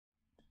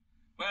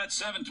Well, at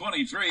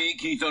 7:23,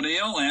 Keith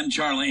O'Neill and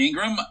Charlie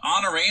Ingram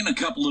honoring a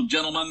couple of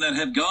gentlemen that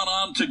have gone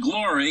on to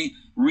glory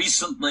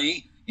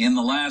recently in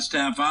the last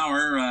half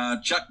hour.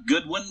 Chuck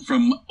Goodwin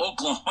from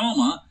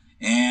Oklahoma.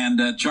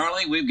 And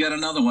Charlie, we've got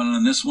another one,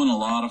 and this one a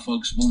lot of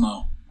folks will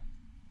know.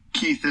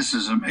 Keith, this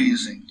is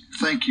amazing.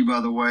 Thank you,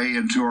 by the way,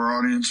 and to our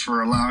audience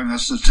for allowing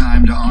us the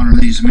time to honor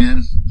these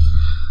men,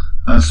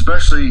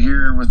 especially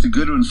here with the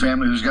Goodwin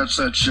family who's got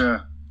such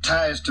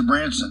ties to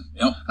Branson.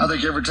 Yep. I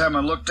think every time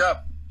I looked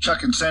up,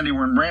 Chuck and Sandy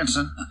were in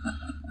Branson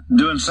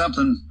doing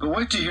something. But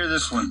wait to hear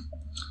this one.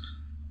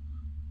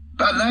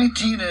 About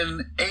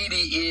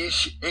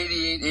 1980-ish,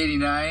 88,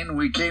 89,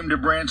 we came to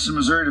Branson,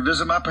 Missouri to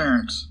visit my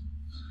parents.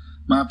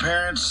 My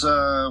parents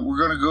were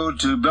going to go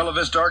to Bella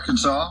Vista,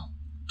 Arkansas,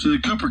 to the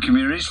Cooper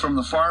communities from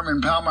the farm in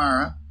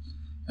Palmyra.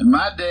 And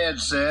my dad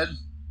said,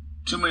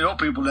 too many old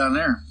people down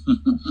there.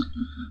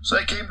 So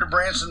they came to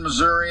Branson,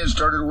 Missouri, and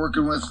started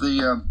working with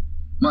the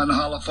Mud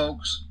Hollow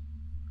folks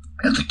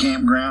at the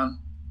campground.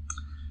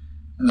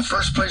 And the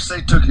first place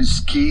they took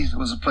us, Keith,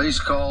 was a place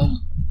called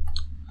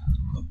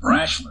The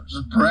Braschlers.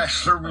 The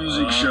Braschler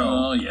Music Show.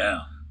 Oh,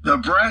 yeah. The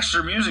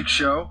Braschler Music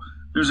Show.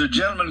 There's a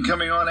gentleman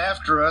coming on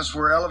after us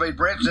where Elevate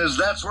Branson is.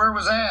 That's where it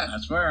was at.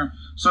 That's where.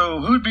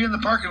 So who'd be in the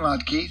parking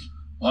lot, Keith?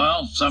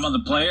 Well, some of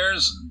the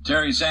players,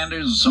 Terry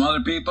Sanders and some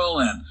other people,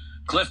 and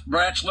Clifton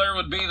Braschler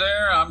would be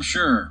there, I'm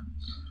sure.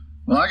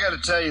 Well, I got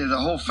to tell you, the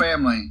whole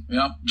family.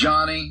 Yep.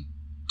 Johnny,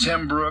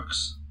 Tim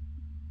Brooks,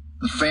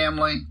 the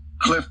family,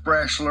 Cliff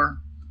Braschler.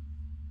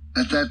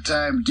 At that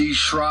time, D.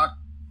 Schrock,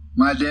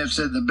 my dad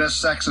said the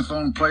best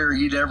saxophone player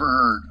he'd ever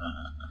heard.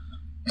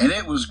 And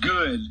it was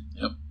good.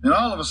 Yep. And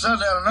all of a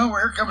sudden, out of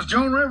nowhere, here comes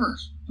Joan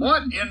Rivers.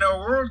 What in the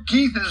world,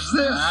 Keith, is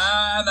this?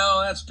 I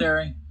know, that's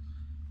Terry.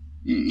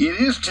 It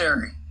is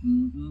Terry.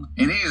 Mm-hmm.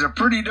 And he's a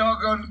pretty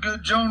doggone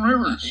good Joan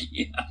Rivers.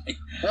 Yeah.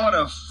 What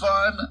a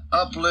fun,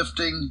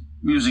 uplifting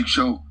music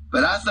show.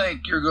 But I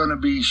think you're going to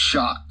be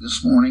shocked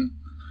this morning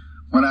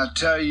when I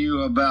tell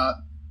you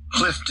about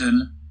Cliff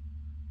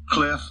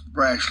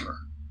Braschler,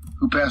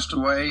 who passed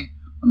away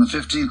on the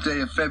 15th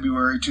day of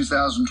February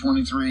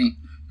 2023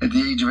 at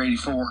the age of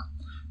 84.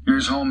 Near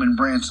his home in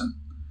Branson.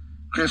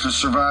 Cliff is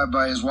survived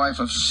by his wife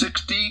of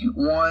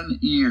 61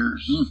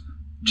 years,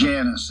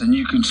 Janice, and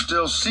you can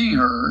still see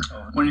her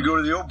when you go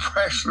to the old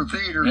Braschler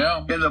Theater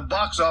in the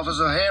box office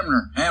of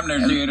Hamner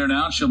Theater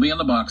now. She'll be in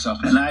the box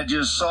office. And I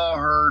just saw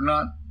her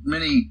not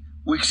many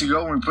weeks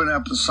ago when we put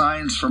up the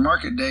signs for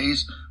market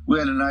days. We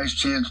had a nice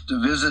chance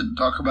to visit and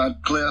talk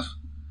about Cliff.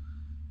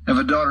 I have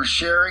a daughter,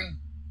 Sherry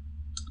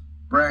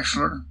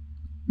Braschler,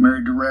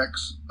 married to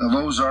Rex of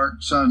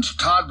Ozark. Sons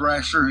Todd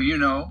Braschler, who you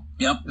know.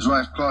 Yep. His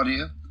wife,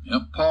 Claudia.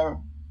 Yep.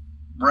 Paul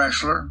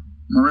Braschler.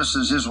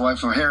 Marissa's his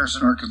wife of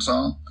Harrison,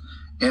 Arkansas.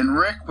 And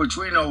Rick, which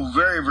we know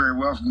very, very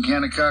well from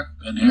Kanakuk,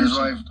 and his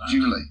wife,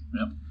 Julie.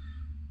 Yep.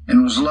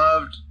 And was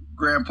loved,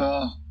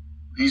 Grandpa.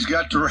 He's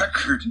got the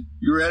record.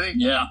 You ready?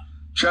 Yeah.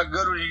 Chuck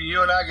Goodwin,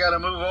 you and I got to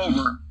move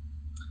over.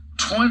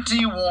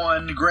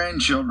 21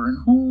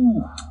 grandchildren.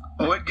 Ooh.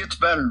 Oh, it gets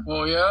better.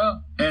 Oh, yeah?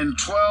 And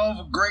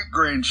 12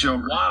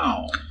 great-grandchildren.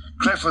 Wow.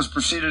 Cliff was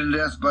preceded in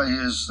death by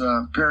his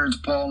parents,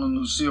 Paul and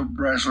Lucille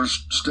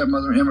Braschler's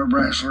stepmother, Emma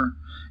Braschler,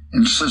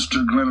 and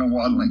sister, Glenna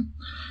Wadling.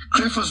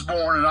 Cliff was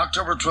born on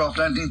October 12,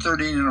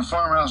 1938, in a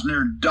farmhouse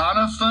near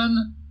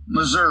Doniphan,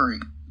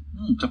 Missouri,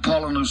 to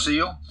Paul and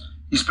Lucille.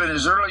 He spent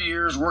his early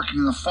years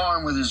working the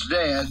farm with his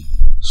dad,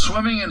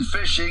 swimming and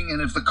fishing,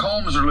 and if the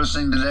Combs are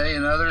listening today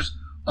and others,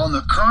 on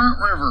the Current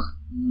River,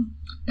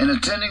 and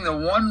attending the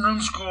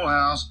one-room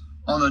schoolhouse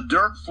on the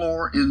dirt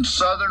floor in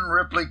southern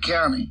Ripley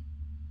County.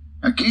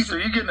 Now, Keith, are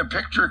you getting a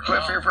picture of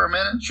Cliff here for a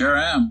minute? Sure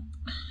am.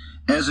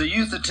 As a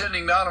youth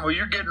attending Doniphan,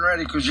 you're getting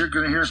ready because you're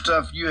going to hear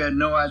stuff you had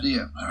no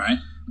idea. All right.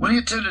 When he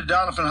attended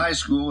Doniphan High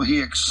School, he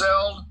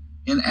excelled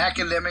in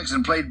academics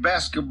and played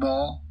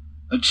basketball,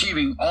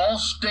 achieving all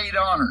state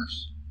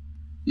honors.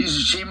 These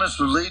achievements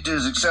would lead to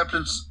his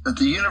acceptance at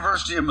the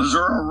University of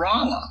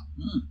Missouri-Rolla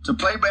to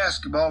play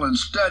basketball and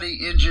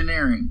study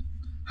engineering.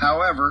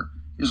 However,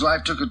 his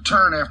life took a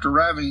turn after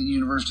arriving at the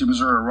University of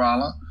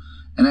Missouri-Rolla,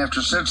 and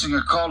after sensing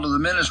a call to the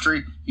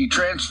ministry, he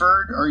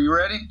transferred, are you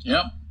ready?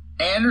 Yep.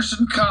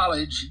 Anderson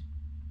College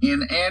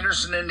in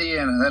Anderson,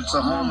 Indiana. That's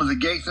the home of the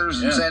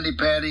Gaithers and Sandy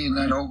Patty and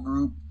that whole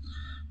group,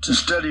 to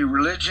study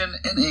religion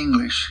and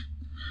English.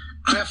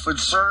 Cliff would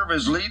serve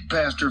as lead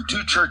pastor of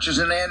two churches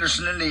in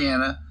Anderson,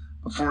 Indiana,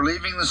 before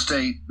leaving the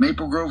state,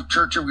 Maple Grove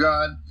Church of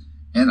God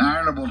and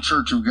Ironable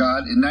Church of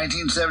God. In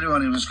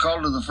 1971, he was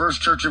called to the First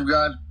Church of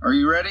God. Are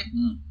you ready?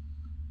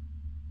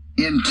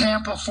 In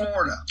Tampa,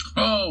 Florida.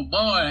 Oh,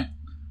 boy.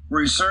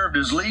 Where he served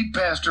as lead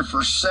pastor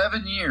for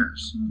 7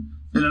 years.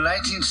 Then in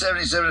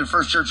 1977, the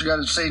First Church of God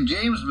at St.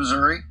 James,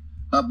 Missouri,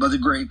 up by the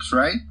Grapes,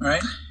 right?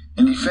 Right.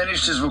 And he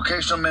finished his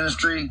vocational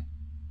ministry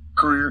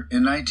career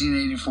in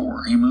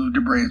 1984. He moved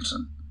to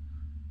Branson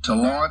to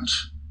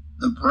launch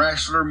the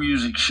Braschler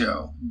Music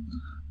Show,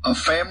 a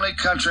family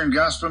country and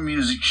gospel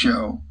music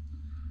show.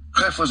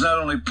 Cliff was not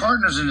only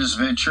partners in this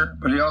venture,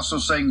 but he also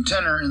sang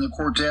tenor in the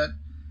quartet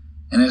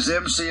And as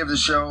MC of the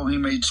show, he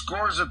made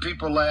scores of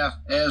people laugh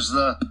as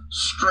the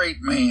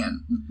straight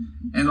man.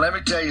 And let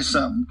me tell you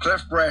something,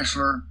 Clifton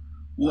Braschler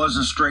was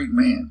a straight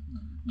man.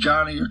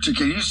 Johnny,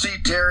 can you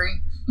see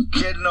Terry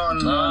kidding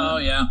on? Oh,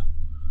 yeah.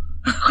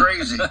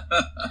 Crazy.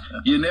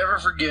 You never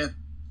forget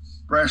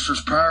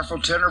Braschler's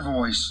powerful tenor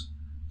voice,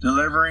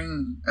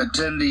 delivering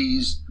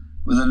attendees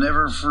with the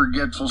never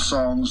forgetful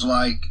songs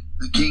like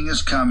The King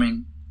is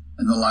Coming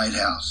and The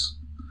Lighthouse.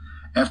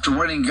 After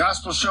winning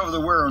Gospel Show of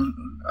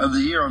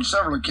the Year on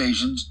several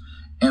occasions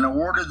and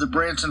awarded the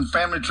Branson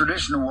Family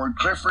Tradition Award,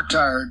 Cliff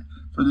retired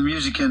from the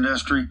music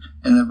industry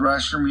and the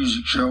Braschler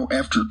Music Show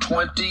after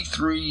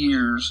 23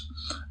 years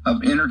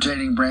of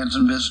entertaining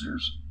Branson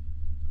visitors.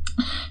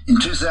 In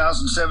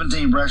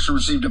 2017, Braschler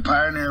received a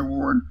Pioneer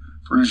Award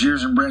for his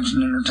years in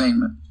Branson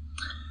entertainment.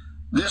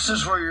 This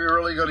is where you're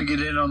really going to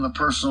get in on the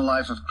personal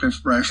life of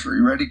Cliff Braschler.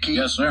 You ready, Keith?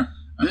 Yes, sir.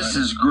 This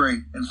is great.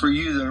 And for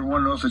you that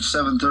want to know if it's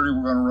 7:30,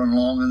 we're going to run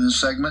long in this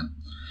segment.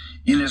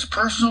 In his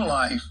personal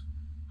life,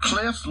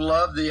 Cliff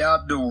loved the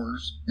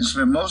outdoors and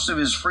spent most of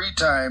his free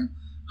time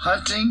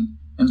hunting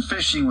and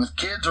fishing with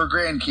kids or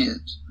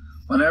grandkids.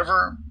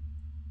 Whenever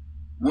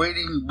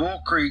wading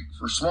Bull Creek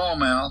for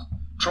smallmouth,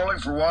 trolling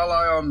for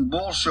walleye on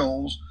bull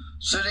shoals,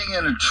 sitting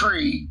in a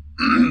tree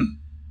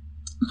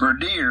for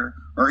deer,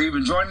 or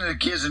even joining the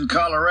kids in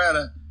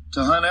Colorado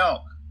to hunt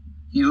elk.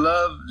 He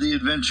loved the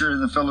adventure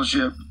and the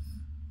fellowship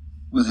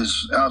with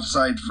his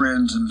outside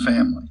friends and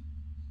family.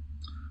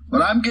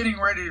 What I'm getting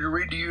ready to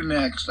read to you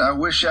next, I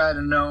wish I'd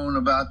have known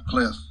about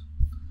Cliff,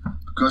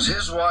 because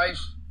his wife,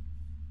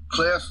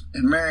 Cliff,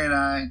 and Mary and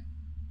I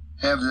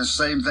have this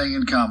same thing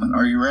in common.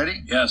 Are you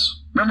ready?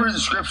 Yes. Remember in the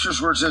scriptures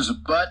where it says a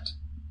but?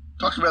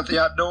 Talking about the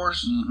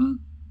outdoors? Mm-hmm.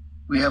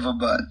 We have a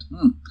but.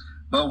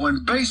 But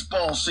when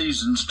baseball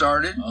season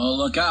started, oh,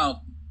 look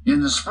out.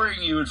 In the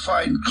spring, you would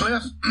find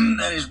Cliff and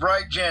his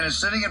bride Janice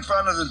sitting in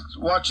front of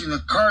watching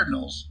the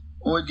Cardinals.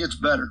 Oh, it gets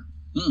better.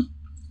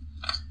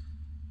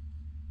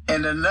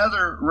 And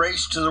another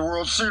race to the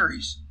World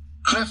Series.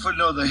 Cliff would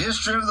know the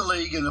history of the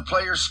league and the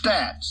players'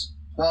 stats,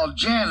 while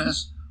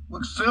Janice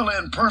would fill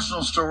in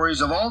personal stories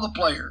of all the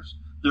players,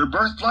 their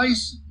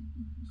birthplace,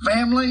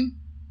 family,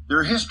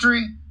 their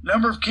history,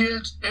 number of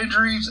kids,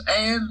 injuries,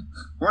 and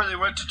where they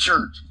went to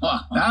church.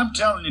 Now, I'm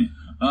telling you,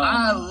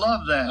 I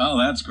love that. Oh,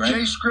 that's great.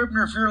 Jay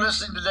Scribner, if you're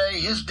listening today,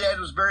 his dad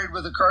was buried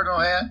with a Cardinal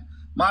hat.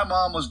 My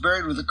mom was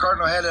buried with a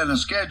Cardinal hat and a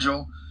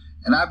schedule,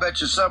 and I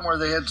bet you somewhere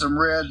they had some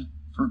red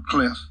for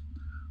Cliff.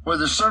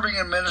 Whether serving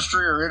in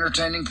ministry or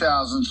entertaining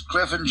thousands,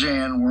 Cliff and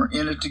Jan were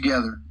in it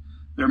together.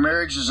 Their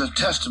marriage is a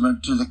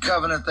testament to the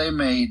covenant they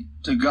made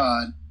to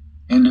God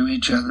and to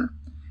each other.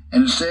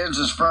 And it stands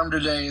as firm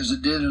today as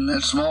it did in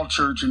that small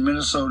church in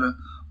Minnesota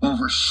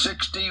over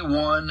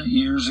 61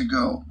 years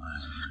ago.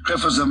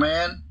 Cliff was a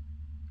man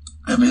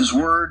of his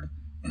word,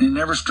 and he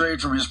never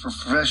strayed from his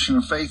profession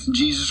of faith in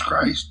Jesus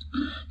Christ.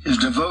 His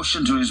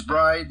devotion to his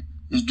bride,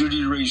 his duty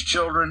to raise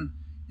children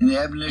in the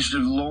admonition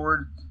of the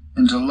Lord,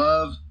 and to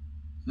love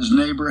his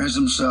neighbor as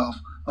himself.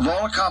 Of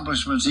all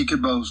accomplishments he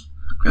could boast,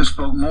 Cliff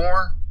spoke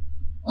more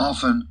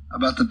often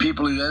about the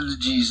people he led to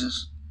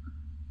Jesus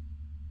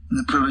and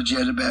the privilege he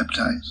had to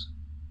baptize.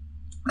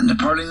 And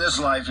departing this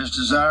life, his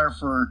desire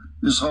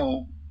is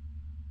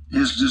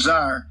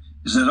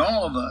that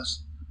all of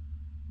us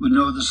would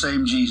know the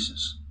same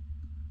Jesus.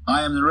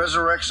 I am the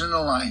resurrection and the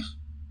life.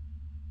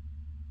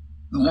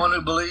 The one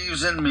who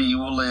believes in me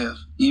will live,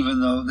 even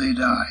though they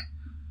die.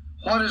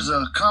 What is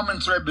a common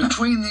thread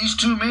between these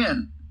two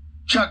men,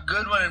 Chuck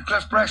Goodwin and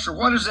Cliff Braschler?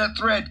 What is that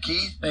thread,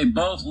 Keith? They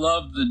both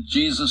loved the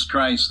Jesus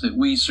Christ that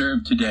we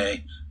serve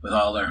today with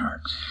all their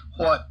hearts.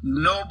 What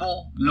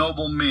noble,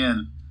 noble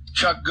men,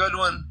 Chuck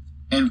Goodwin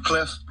and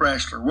Cliff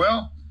Braschler.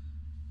 Well,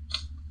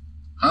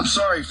 I'm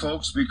sorry,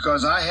 folks,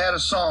 because I had a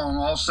song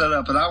all set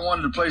up, and I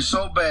wanted to play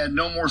so bad,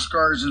 No More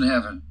Scars in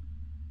Heaven.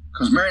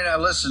 Because Mary and I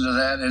listened to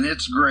that, and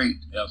it's great.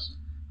 Yes.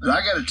 But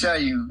I got to tell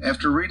you,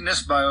 after reading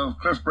this bio of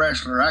Cliff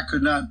Braschler, I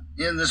could not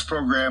end this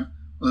program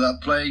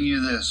without playing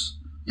you this.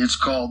 It's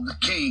called The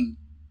King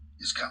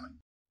is Coming.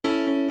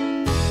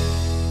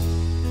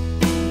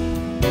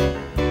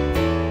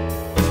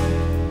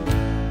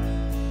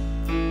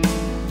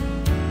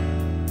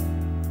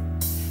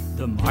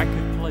 The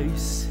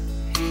marketplace,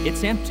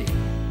 it's empty.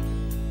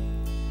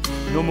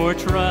 No more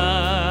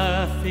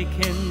traffic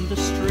in the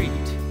street.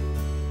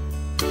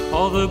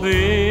 All the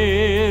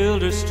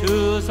builders'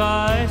 tools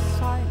are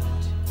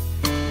silent.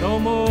 No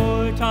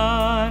more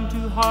time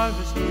to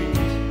harvest wheat.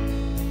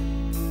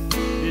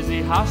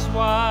 Busy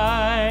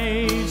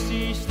housewives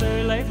cease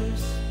their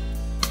labors.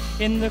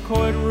 In the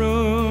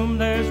courtroom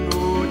there's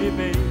no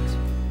debate.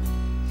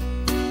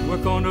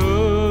 Work on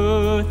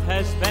earth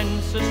has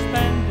been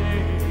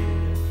suspended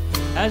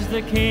as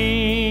the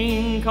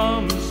King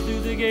comes through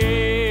the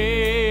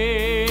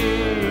gate.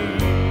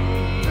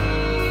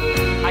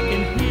 I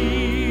can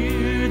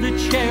hear the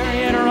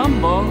chariot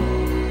rumble,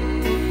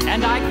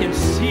 and I can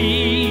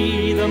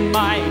see the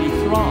mighty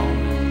throng,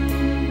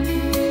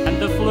 and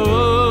the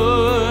flood